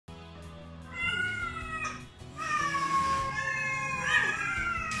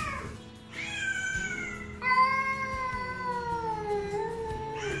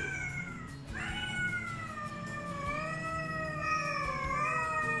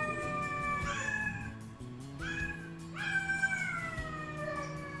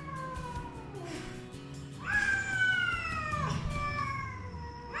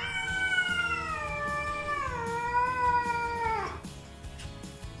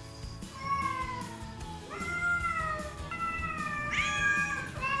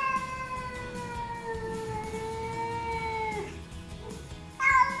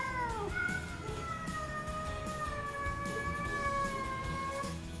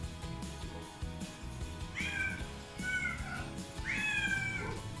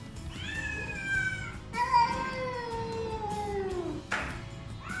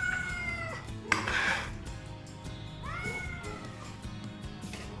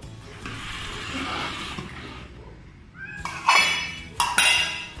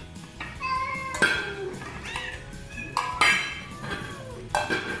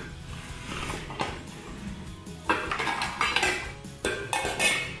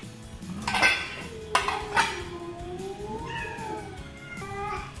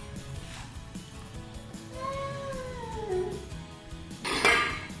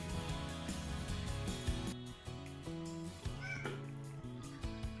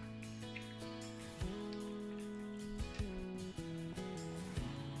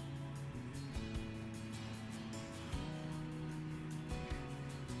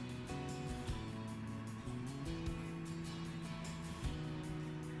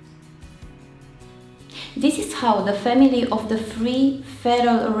This is how the family of the 3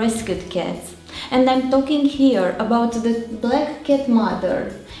 feral rescued cats, and I'm talking here about the black cat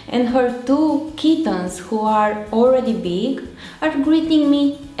mother and her 2 kittens who are already big, are greeting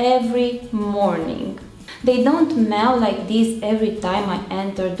me every morning. They don't meow like this every time I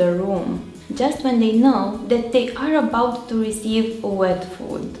enter the room, just when they know that they are about to receive wet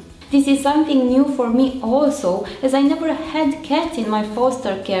food. This is something new for me also, as I never had cats in my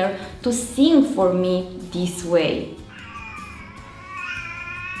foster care to sing for me this way.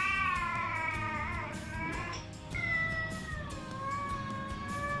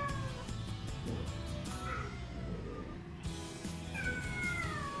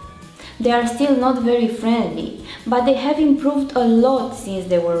 They are still not very friendly, but they have improved a lot since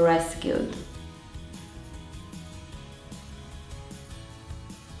they were rescued.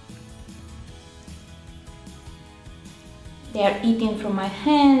 They are eating from my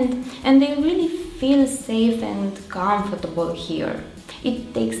hand, and they really feel safe and comfortable here.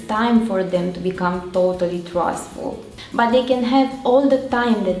 It takes time for them to become totally trustful, but they can have all the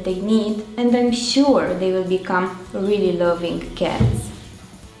time that they need, and I'm sure they will become really loving cats.